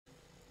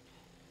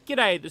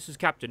G'day, this is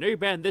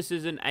Captainoob, and this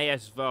is an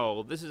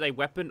ASVOL. This is a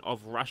weapon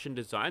of Russian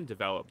design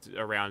developed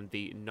around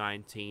the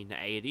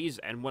 1980s,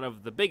 and one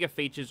of the bigger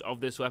features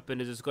of this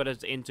weapon is it's got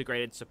its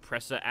integrated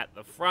suppressor at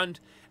the front,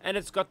 and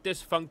it's got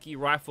this funky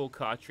rifle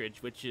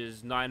cartridge, which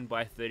is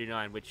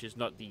 9x39, which is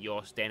not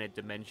your standard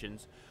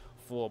dimensions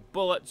for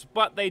bullets,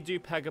 but they do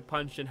pack a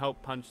punch and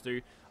help punch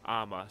through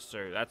armor,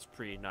 so that's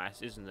pretty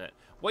nice, isn't it?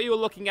 What you're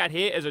looking at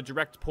here is a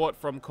direct port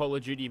from Call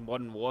of Duty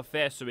Modern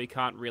Warfare, so we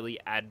can't really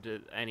add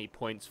any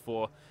points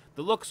for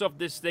the looks of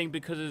this thing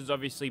because it's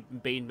obviously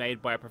been made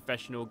by a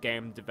professional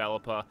game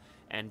developer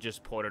and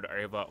just ported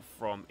over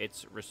from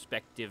its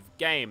respective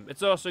game.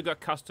 It's also got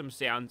custom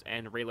sounds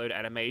and reload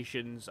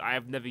animations. I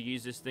have never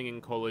used this thing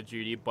in Call of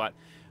Duty, but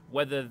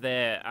whether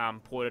they're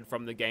ported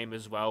from the game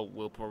as well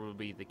will probably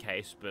be the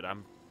case, but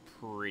I'm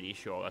pretty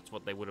sure that's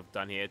what they would have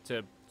done here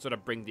to sort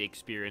of bring the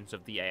experience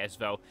of the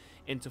ASVOL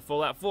into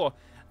Fallout 4.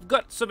 I've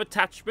got some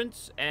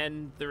attachments,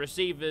 and the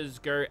receivers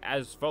go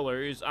as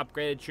follows: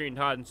 upgraded, tuned,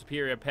 hardened,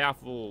 superior,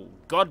 powerful,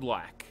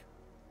 godlike.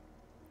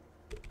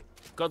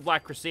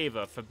 Godlike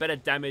receiver for better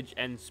damage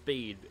and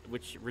speed,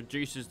 which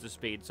reduces the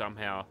speed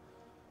somehow.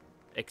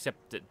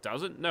 Except it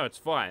doesn't? No, it's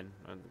fine.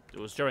 It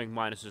was showing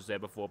minuses there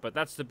before, but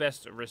that's the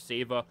best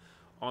receiver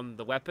on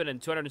the weapon,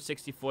 and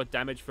 264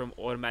 damage from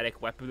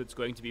automatic weapon that's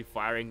going to be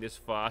firing this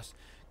fast.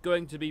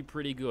 Going to be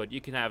pretty good.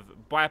 You can have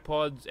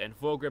bipods and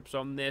foregrips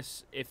on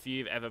this. If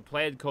you've ever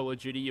played Call of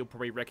Duty, you'll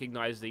probably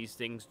recognize these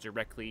things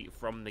directly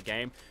from the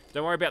game.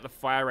 Don't worry about the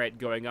fire rate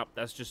going up.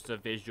 That's just a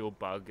visual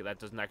bug. That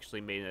doesn't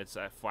actually mean it's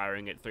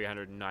firing at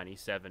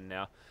 397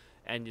 now.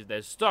 And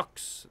there's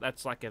stocks.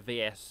 That's like a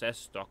VSS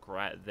stock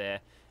right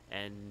there.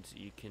 And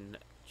you can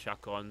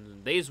chuck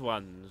on these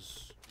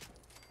ones.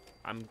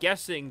 I'm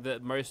guessing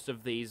that most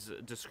of these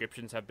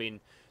descriptions have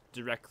been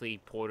directly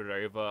ported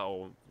over,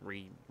 or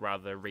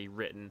rather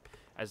rewritten,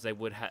 as they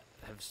would have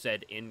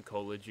said in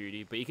Call of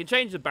Duty. But you can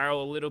change the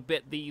barrel a little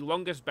bit. The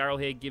longest barrel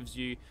here gives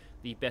you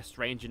the best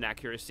range and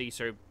accuracy,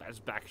 so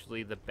that's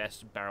actually the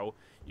best barrel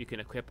you can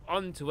equip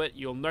onto it.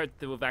 You'll note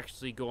that we've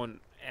actually gone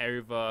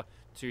over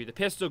to the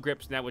pistol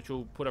grips now, which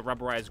will put a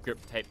rubberized grip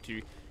tape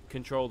to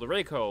control the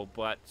recoil,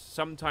 but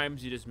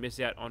sometimes you just miss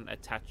out on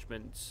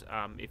attachments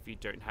if you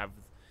don't have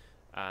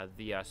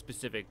the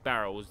specific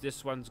barrels.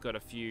 This one's got a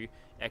few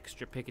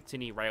extra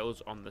Picatinny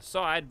rails on the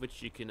side,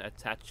 which you can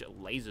attach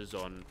lasers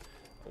on,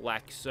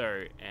 like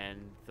so,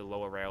 and the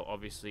lower rail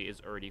obviously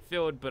is already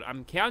filled, but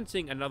I'm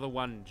counting another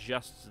one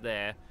just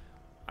there.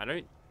 I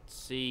don't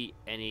see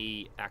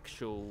any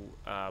actual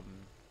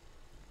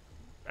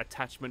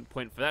attachment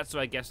point for that, so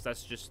I guess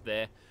that's just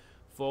there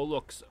for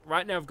looks.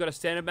 Right now I've got a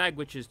standard mag,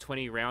 which is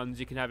 20 rounds.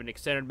 You can have an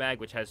extended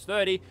mag, which has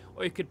 30,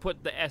 or you could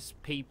put the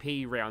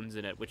SPP rounds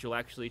in it, which will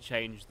actually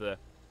change the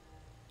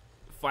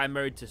fire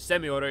mode to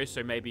semi-auto,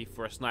 so maybe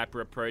for a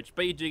sniper approach,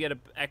 but you do get an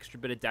extra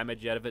bit of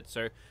damage out of it,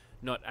 so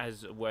not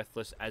as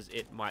worthless as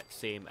it might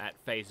seem at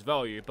face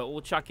value. But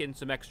we'll chuck in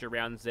some extra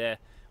rounds there.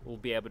 We'll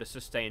be able to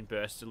sustain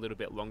bursts a little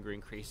bit longer,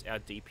 increase our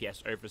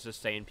DPS over a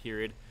sustained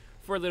period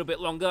for a little bit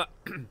longer.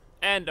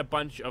 And a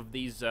bunch of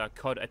these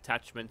COD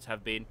attachments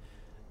have been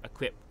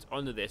equipped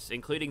onto this,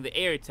 including the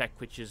Aerotech,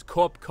 which is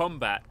Corp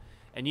Combat,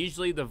 and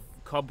usually the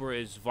Cobra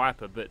is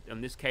Viper, but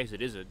in this case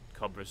it is a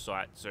Cobra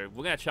sight, so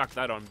we're going to chuck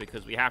that on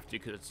because we have to,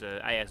 because it's a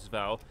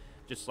ASVOL,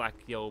 just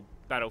like the old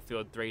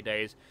Battlefield 3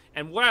 days.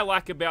 And what I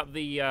like about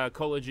the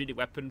Call of Duty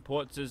weapon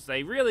ports is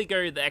they really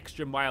go the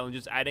extra mile and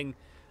just adding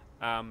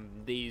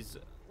these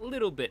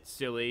little bit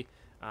silly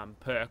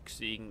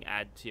perks you can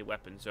add to your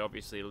weapon. So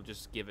obviously it'll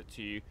just give it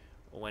to you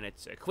when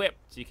it's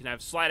equipped. You can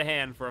have sleight of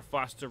hand for a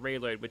faster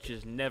reload, which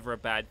is never a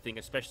bad thing,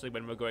 especially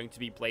when we're going to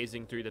be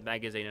blazing through the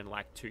magazine in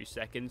like 2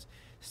 seconds.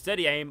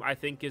 Steady aim, I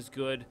think, is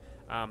good.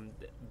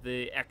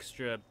 The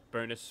extra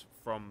bonus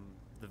from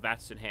the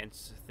VATS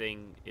Enhance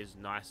thing is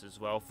nice as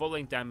well.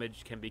 Falling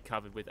damage can be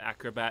covered with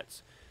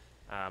acrobats.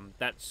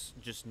 That's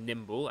just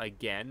nimble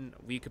again.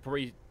 We could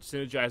probably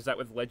synergize that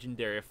with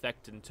legendary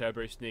effect and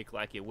turbo sneak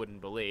like you wouldn't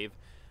believe.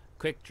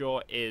 Quick draw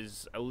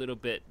is a little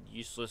bit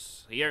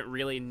useless. You don't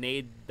really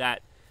need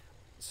that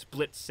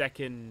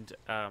split-second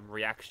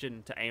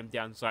reaction to aim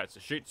down sights to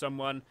shoot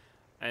someone,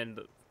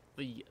 and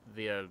the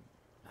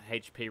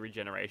HP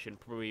regeneration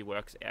probably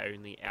works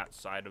only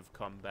outside of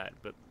combat,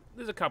 but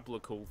there's a couple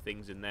of cool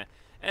things in there,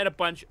 and a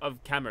bunch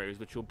of camos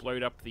which will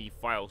bloat up the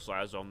file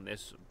size on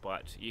this,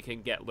 but you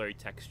can get low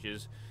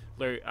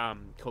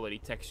quality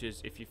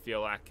textures if you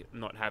feel like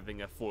not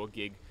having a 4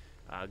 gig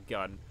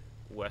gun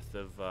worth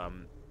of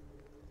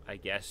I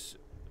guess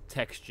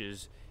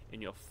textures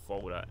in your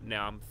folder.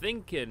 Now I'm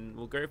thinking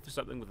we'll go for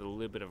something with a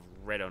little bit of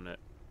red on it.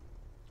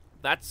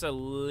 That's a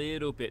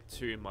little bit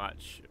too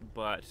much,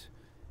 but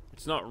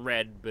it's not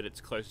red, but it's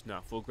close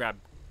enough. We'll grab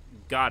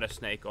Garter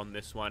Snake on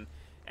this one,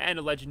 and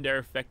a legendary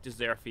effect is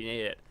there if you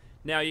need it.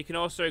 Now you can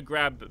also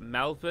grab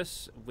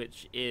Malpus,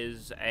 which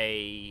is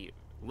a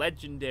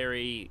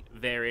legendary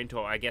variant,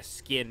 or I guess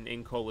skin,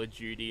 in Call of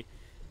Duty,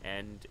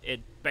 and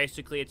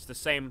it's the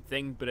same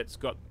thing, but it's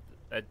got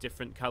a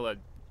different color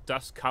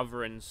dust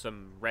cover and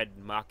some red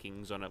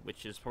markings on it,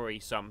 which is probably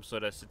some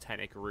sort of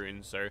satanic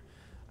rune, so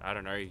I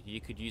don't know,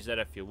 you could use that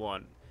if you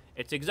want.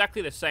 It's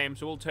exactly the same,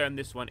 so we'll turn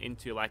this one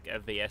into like a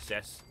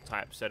VSS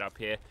type setup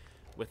here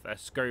with a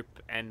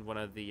scope and one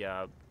of the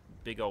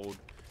big old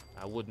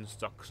wooden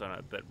stocks on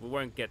it, but we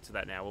won't get to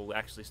that now. We'll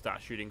actually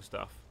start shooting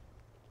stuff.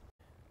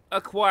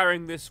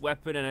 Acquiring this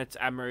weapon and its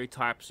ammo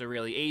types are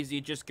really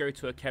easy. Just go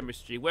to a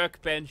chemistry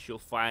workbench, you'll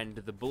find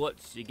the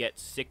bullets. You get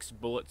 6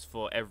 bullets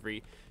for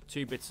every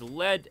 2 bits of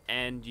lead,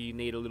 and you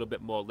need a little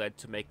bit more lead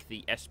to make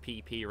the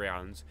SPP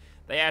rounds.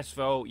 The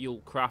ASVAL you'll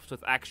craft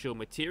with actual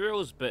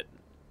materials, but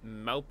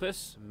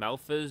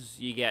Malphas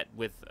you get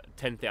with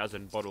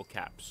 10,000 bottle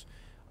caps.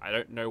 I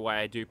don't know why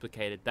I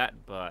duplicated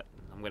that, but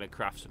I'm going to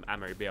craft some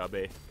ammo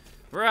BRB.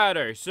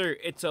 Righto, so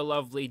it's a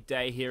lovely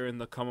day here in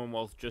the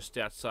Commonwealth just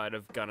outside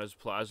of Gunners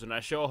Plaza, and I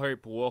sure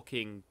hope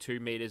walking 2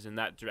 meters in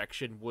that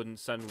direction wouldn't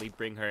suddenly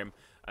bring home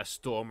a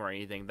storm or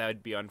anything. That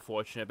would be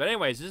unfortunate. But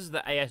anyways, this is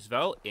the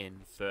ASVAL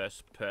in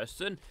first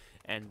person,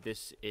 and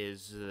this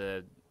is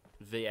the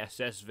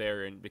VSS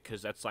variant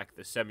because that's like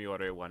the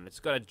semi-auto one. It's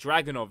got a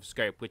Dragunov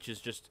scope, which is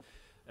just,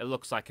 it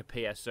looks like a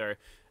PSO.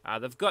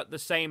 They've got the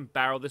same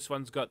barrel. This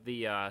one's got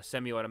the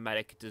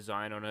semi-automatic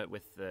design on it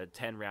with the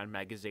 10-round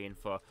magazine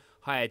for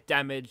higher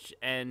damage,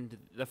 and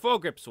the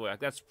foregrips work.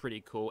 That's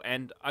pretty cool.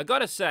 And I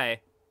gotta say,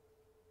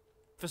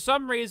 for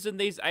some reason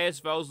these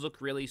ASVALs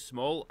look really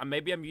small.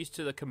 Maybe I'm used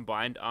to the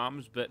combined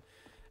arms, but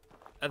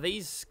are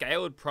these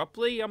scaled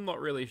properly? I'm not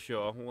really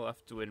sure. We'll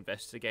have to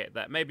investigate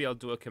that. Maybe I'll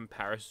do a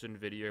comparison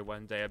video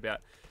one day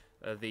about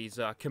these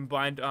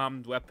combined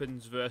armed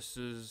weapons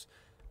versus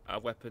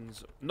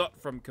weapons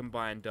not from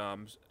combined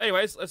arms.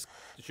 Anyways, let's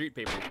shoot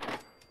people.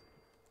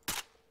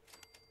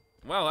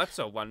 Well, that's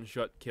a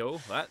one-shot kill.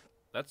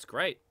 That's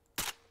great.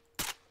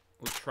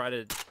 We'll try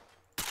to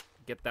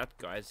get that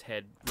guy's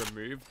head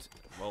removed.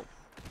 Well,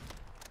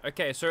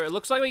 okay, so it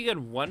looks like we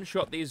can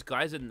one-shot these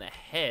guys in the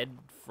head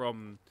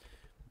from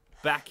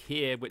back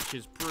here, which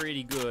is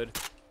pretty good.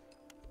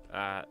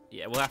 Yeah,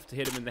 we'll have to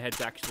hit him in the head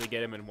to actually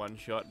get him in one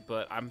shot,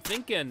 but I'm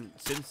thinking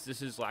since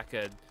this is like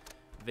a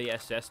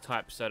VSS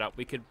type setup,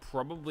 we could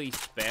probably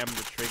spam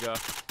the trigger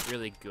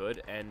really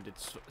good, and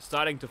it's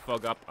starting to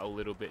fog up a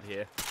little bit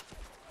here.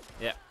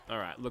 Yeah,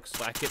 alright, looks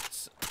like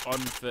it's on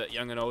for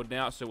young and old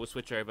now, so we'll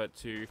switch over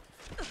to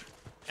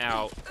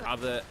our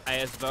other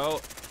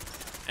ASVAL,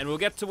 and we'll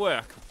get to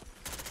work.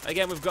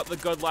 Again, we've got the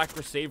godlike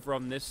receiver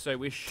on this, so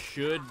we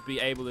should be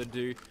able to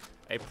do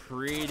a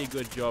pretty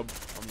good job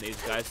on these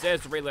guys.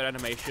 There's the reload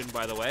animation,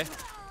 by the way.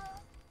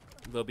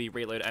 There'll be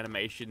reload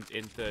animations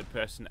in third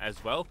person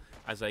as well,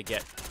 as I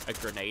get a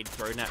grenade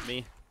thrown at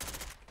me.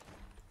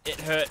 It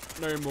hurt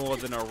no more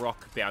than a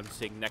rock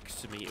bouncing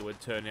next to me, it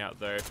would turn out,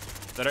 though.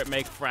 They don't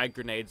make frag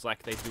grenades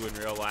like they do in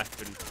real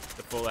life in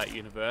the Fallout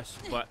universe,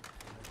 but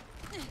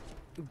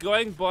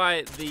going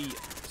by the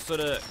sort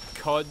of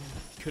COD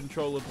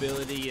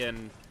controllability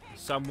and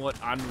somewhat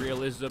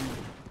unrealism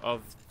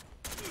of...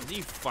 Is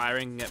he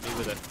firing at me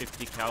with a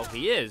 50 cal?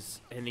 He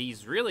is, and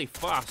he's really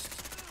fast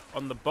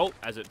on the bolt,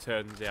 as it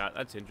turns out.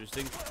 That's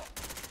interesting.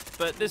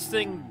 But this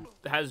thing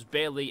has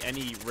barely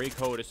any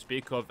recoil to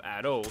speak of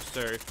at all,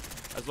 so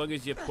as long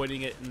as you're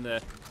pointing it in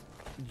the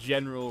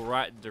general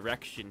right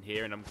direction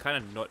here, and I'm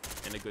kind of not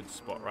in a good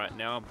spot right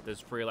now.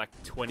 There's probably like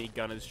 20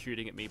 gunners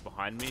shooting at me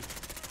behind me,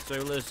 so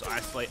let's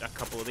isolate a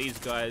couple of these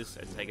guys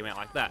and take them out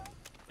like that.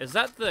 Is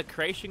that the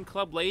Creation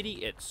Club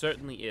lady? It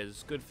certainly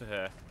is. Good for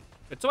her.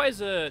 It's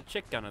always a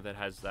chick gunner that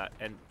has that,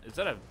 and is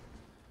that a...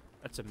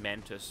 That's a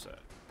Mantis.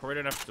 Probably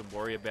don't have to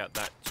worry about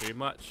that too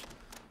much.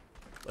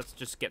 Let's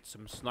just get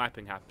some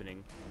sniping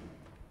happening.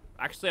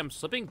 Actually, I'm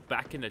slipping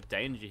back into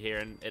danger here,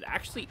 and it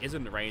actually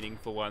isn't raining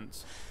for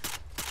once.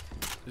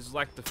 This is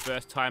like the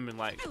first time in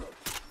like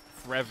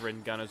forever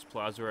in Gunners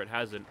Plaza where it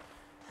hasn't.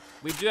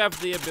 We do have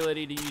the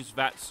ability to use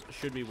VATS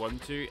should we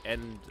want to,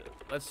 and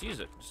let's use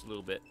it just a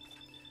little bit.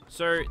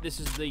 So this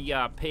is the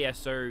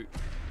PSO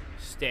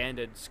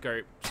standard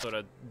scope sort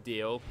of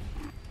deal,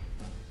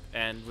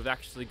 and we've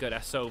actually got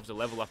ourselves a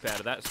level up out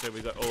of that, so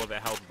we've got all of our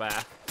health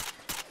back.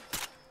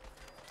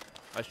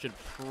 I should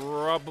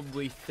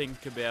probably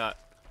think about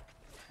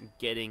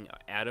getting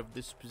out of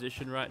this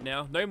position right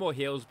now. No more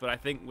heals, but I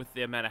think with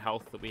the amount of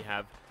health that we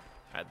have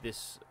at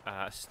this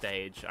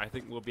stage, I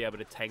think we'll be able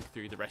to tank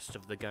through the rest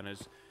of the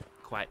gunners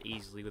quite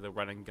easily with a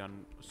run and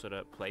gun sort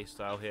of play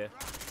style here.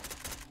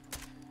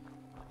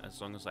 As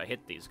long as I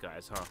hit these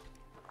guys, huh?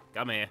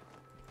 Come here.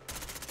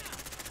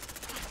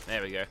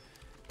 There we go.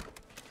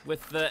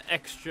 With the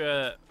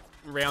extra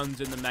rounds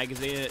in the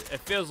magazine, it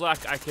feels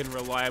like I can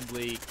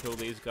reliably kill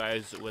these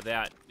guys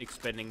without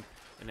expending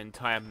an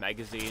entire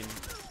magazine,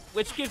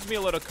 which gives me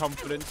a lot of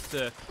confidence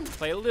to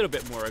play a little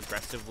bit more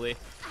aggressively.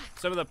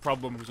 Some of the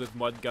problems with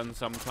mod guns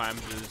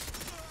sometimes is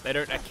they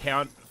don't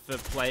account for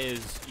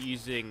players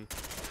using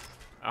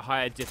a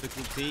higher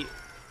difficulty.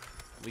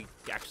 We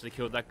actually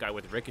killed that guy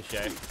with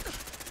ricochet.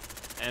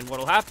 And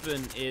what'll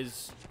happen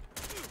is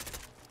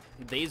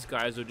these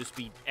guys will just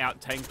be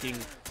out tanking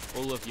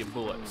all of your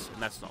bullets,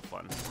 and that's not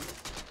fun.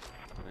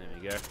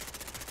 There we go.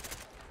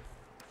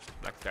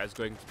 That guy's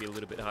going to be a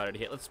little bit harder to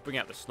hit. Let's bring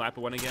out the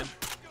sniper one again.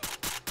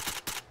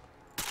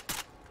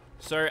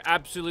 So,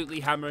 absolutely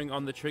hammering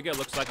on the trigger.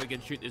 Looks like we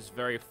can shoot this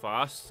very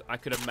fast. I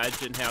could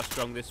imagine how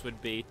strong this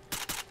would be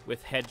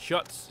with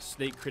headshots,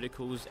 sneak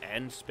criticals,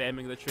 and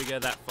spamming the trigger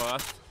that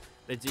fast.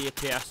 The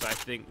DPS, I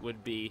think,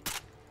 would be,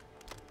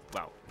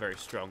 well, very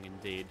strong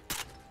indeed.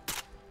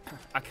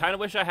 I kind of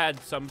wish I had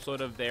some sort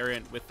of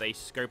variant with a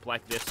scope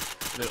like this,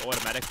 with an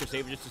automatic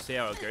receiver, just to see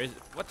how it goes.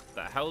 What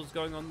the hell's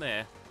going on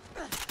there?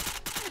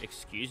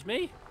 Excuse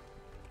me?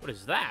 What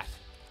is that?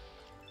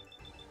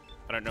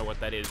 I don't know what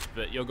that is,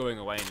 but you're going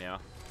away now.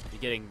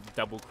 You're getting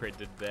double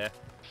critted there.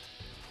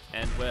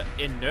 And we're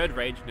in nerd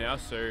rage now,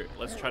 so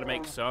let's try to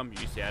make some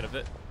use out of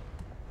it.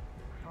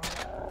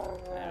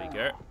 There we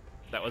go.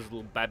 That was a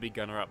little babby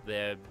gunner up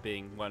there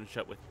being one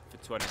shot with for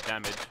 200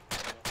 damage.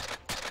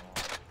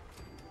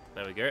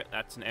 There we go.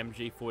 That's an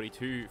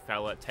MG42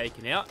 fella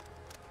taken out.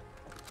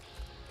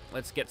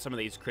 Let's get some of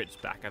these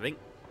crits back, I think.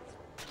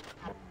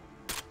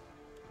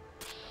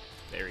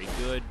 Very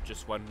good.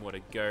 Just one more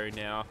to go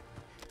now.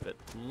 But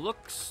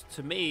looks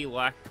to me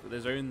like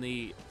there's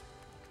only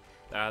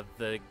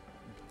the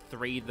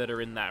 3 that are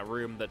in that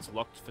room that's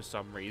locked for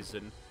some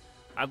reason.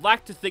 I'd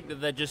like to think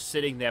that they're just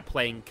sitting there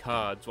playing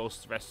cards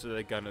whilst the rest of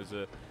the gunners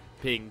are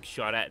being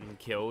shot at and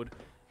killed.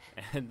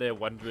 And they're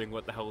wondering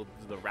what the hell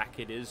the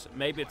racket is.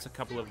 Maybe it's a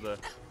couple of the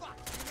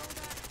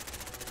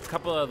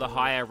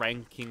higher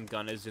ranking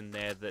gunners in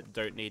there that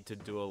don't need to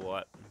do a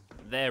lot.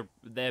 They're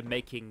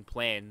making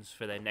plans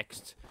for their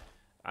next,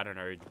 I don't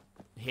know,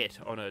 hit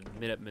on a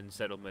Minuteman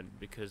settlement,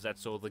 because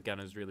that's all the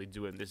gunners really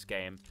do in this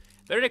game.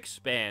 They don't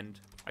expand.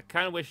 I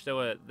kind of wish there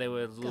were a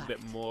little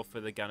bit more for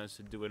the gunners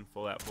to do in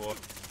Fallout 4.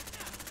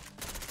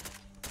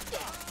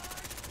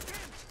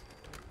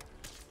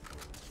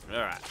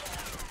 Alright.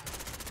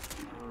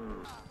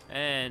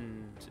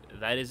 And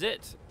that is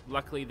it.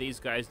 Luckily, these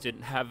guys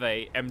didn't have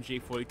a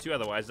MG42,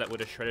 otherwise that would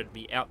have shredded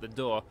me out the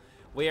door.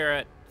 We are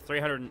at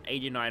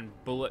 389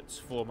 bullets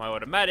for my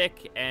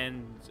automatic,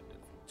 and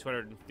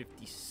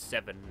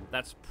 257.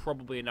 That's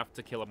probably enough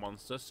to kill a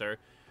monster, so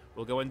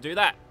we'll go and do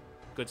that.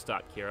 Good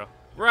start, Kira.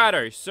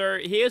 Righto, so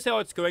here's how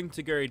it's going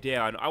to go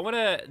down. I want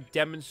to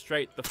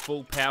demonstrate the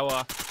full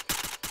power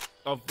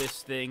of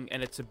this thing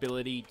and its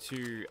ability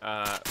to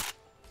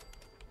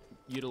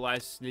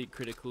utilize sneak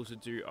criticals to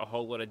do a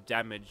whole lot of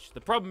damage.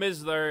 The problem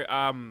is, though,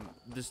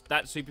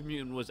 that super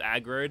mutant was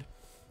aggroed,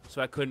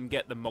 so I couldn't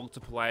get the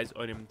multipliers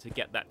on him to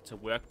get that to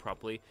work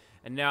properly.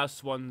 And now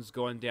Swan's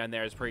gone down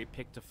there, has probably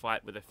picked a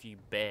fight with a few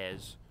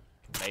bears.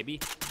 Maybe.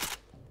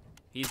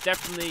 He's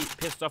definitely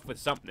pissed off with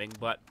something,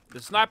 but the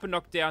sniper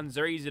knockdowns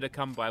are easy to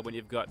come by when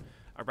you've got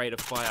a rate of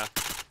fire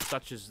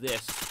such as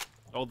this.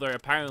 Although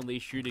apparently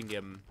shooting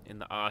him in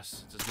the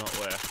arse does not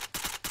work.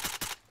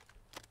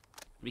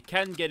 We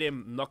can get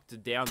him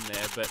knocked down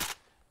there, but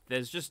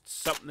there's just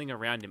something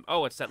around him.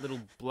 Oh, it's that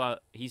little blood.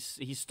 He's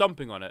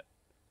stomping on it.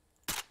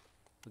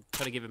 I'll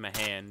try to give him a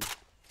hand.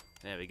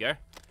 There we go.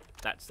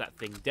 That's that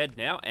thing dead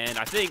now, and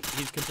I think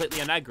he's completely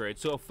unaggroed.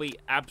 So if we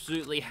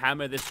absolutely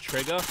hammer this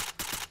trigger,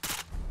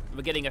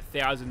 we're getting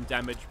 1,000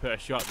 damage per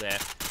shot there,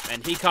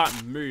 and he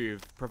can't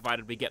move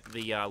provided we get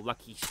the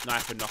lucky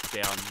sniper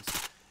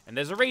knockdowns. And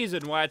there's a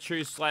reason why I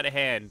choose sleight of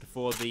hand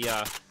for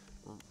the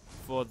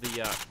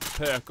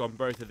perk on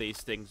both of these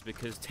things,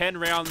 because 10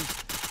 rounds,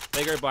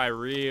 they go by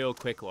real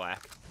quick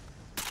like.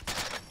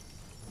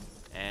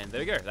 And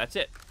there we go, that's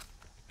it.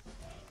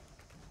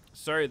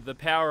 So the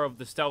power of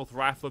the stealth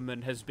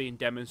rifleman has been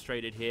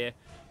demonstrated here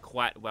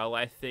quite well,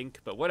 I think.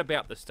 But what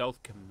about the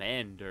stealth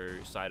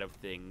commando side of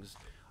things?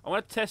 I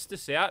want to test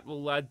this out.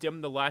 We'll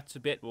dim the lights a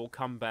bit. We'll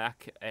come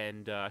back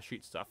and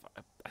shoot stuff.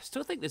 I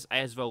still think this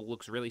ASVL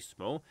looks really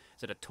small.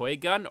 Is it a toy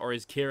gun, or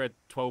is Kira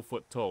 12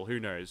 foot tall? Who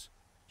knows?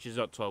 She's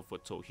not 12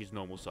 foot tall. She's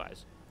normal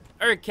size.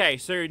 Okay,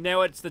 so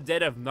now it's the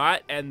dead of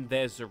night and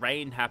there's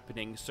rain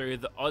happening. So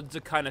the odds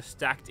are kind of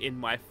stacked in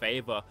my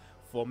favor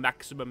for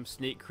maximum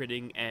sneak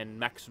critting and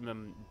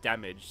maximum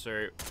damage.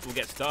 So we'll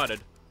get started.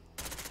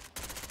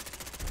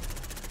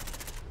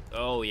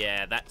 Oh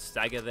yeah, that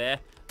stagger there.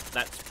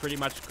 That's pretty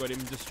much got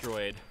him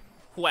destroyed.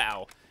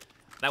 Wow,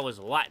 that was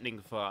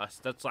lightning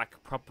fast. That's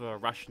like proper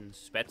Russian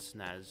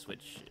Spetsnaz,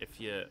 which if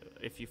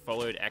you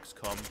followed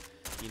XCOM,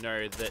 you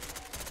know that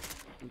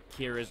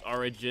Kira's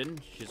origin,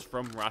 she's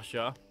from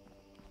Russia.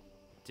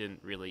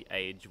 Didn't really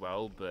age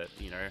well, but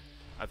you know,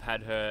 I've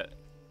had her,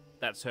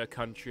 that's her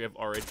country of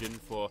origin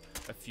for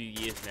a few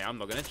years now. I'm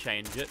not going to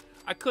change it.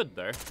 I could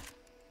though.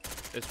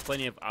 There's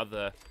plenty of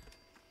other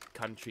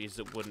countries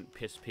that wouldn't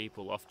piss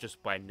people off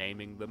just by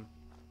naming them.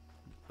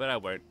 But I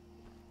won't.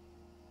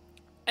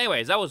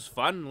 Anyways, that was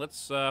fun.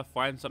 Let's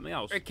find something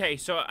else. Okay,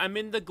 so I'm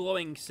in the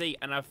glowing sea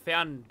and I've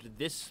found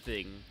this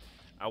thing.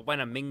 A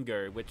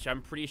Wanamingo, which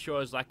I'm pretty sure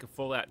is like a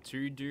Fallout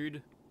 2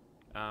 dude.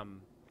 Oh,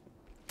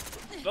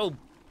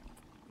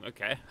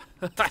 okay.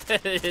 I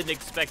didn't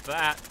expect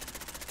that.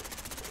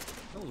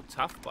 Oh,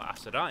 tough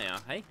bastard, aren't you,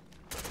 hey?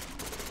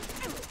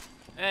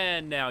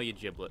 And now your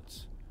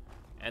giblets.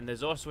 And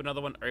there's also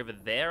another one over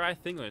there, I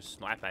think. I'm gonna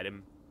snipe at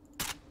him.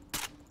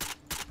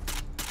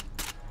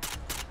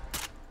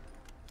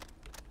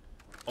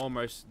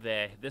 almost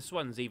there. This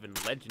one's even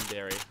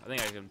legendary. I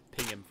think I can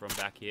ping him from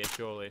back here,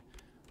 surely.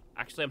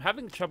 Actually, I'm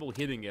having trouble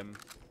hitting him.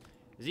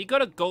 Has he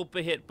got a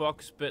gulper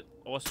hitbox, but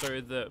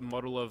also the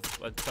model of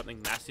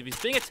something massive? He's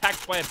being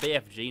attacked by a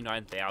BFG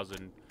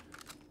 9000.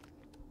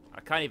 I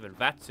can't even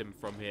VATS him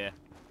from here.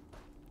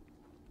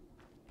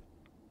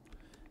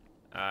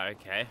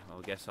 Okay, well,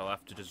 I guess I'll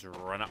have to just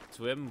run up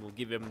to him. We'll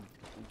give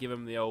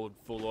him the old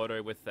full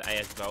auto with the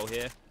ASVL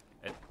here.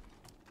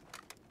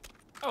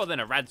 Oh, then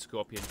a Rad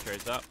Scorpion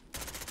shows up.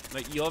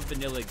 Like, you're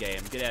vanilla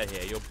game. Get out of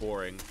here. You're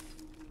boring.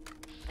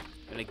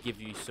 I'm gonna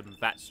give you some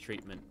VATS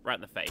treatment right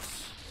in the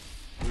face.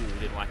 Ooh,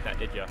 didn't like that,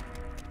 did ya?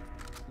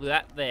 Look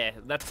at that there.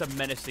 That's a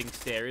menacing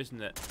stare,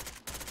 isn't it?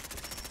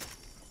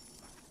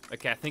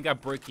 Okay, I think I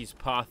broke his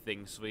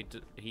pathing, so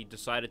he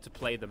decided to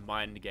play the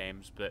mind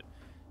games, but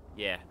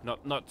yeah,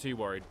 not too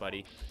worried,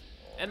 buddy.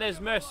 And there's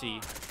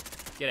Mercy.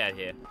 Get out of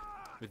here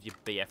with your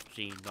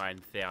BFG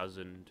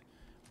 9000.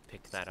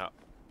 Pick that up.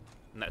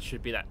 And that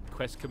should be that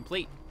quest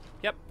complete.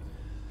 Yep.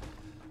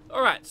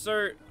 Alright,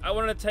 so I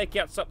wanted to take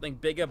out something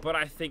bigger, but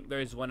I think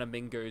those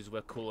Wanamingos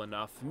were cool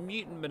enough.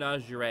 Mutant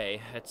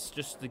Menagerie. It's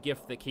just the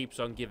gift that keeps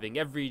on giving.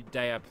 Every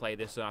day I play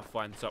this and I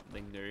find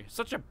something new.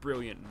 Such a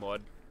brilliant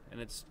mod. And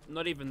it's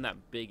not even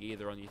that big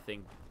either on your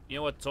thing. You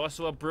know what's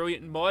also a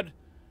brilliant mod?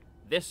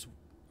 This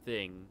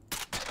thing.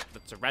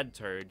 That's a Rad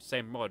Toad.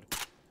 Same mod.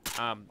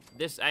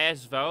 This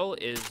ASVL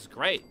is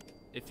great.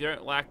 If you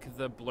don't like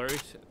the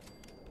bloat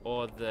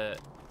or the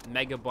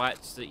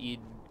megabytes that you'd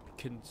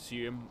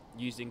consume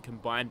using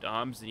combined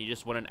arms and you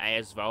just want an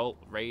ASVL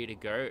ready to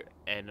go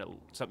and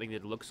something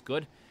that looks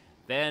good,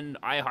 then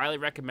I highly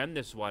recommend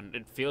this one.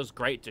 It feels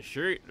great to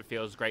shoot. It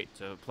feels great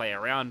to play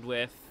around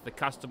with. The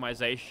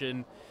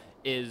customization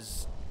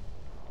is,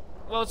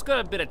 well, it's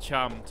got a bit of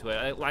charm to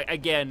it. Like,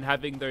 again,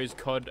 having those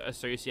COD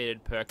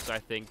associated perks, I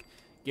think,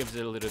 gives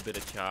it a little bit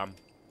of charm.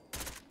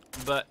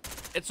 But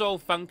it's all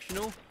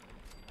functional.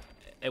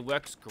 It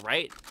works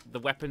great. The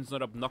weapon's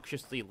not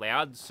obnoxiously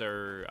loud,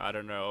 so I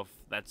don't know if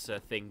that's a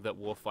thing that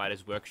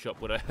Warfighters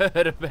Workshop would have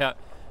heard about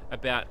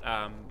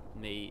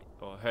me,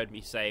 or heard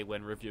me say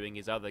when reviewing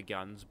his other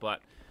guns.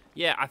 But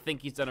yeah, I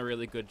think he's done a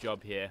really good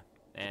job here,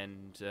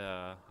 and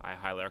I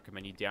highly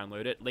recommend you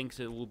download it. Links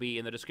will be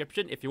in the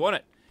description if you want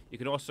it. You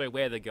can also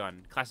wear the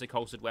gun. Classic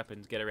holstered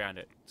weapons, get around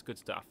it. It's good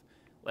stuff.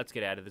 Let's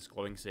get out of this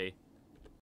glowing sea.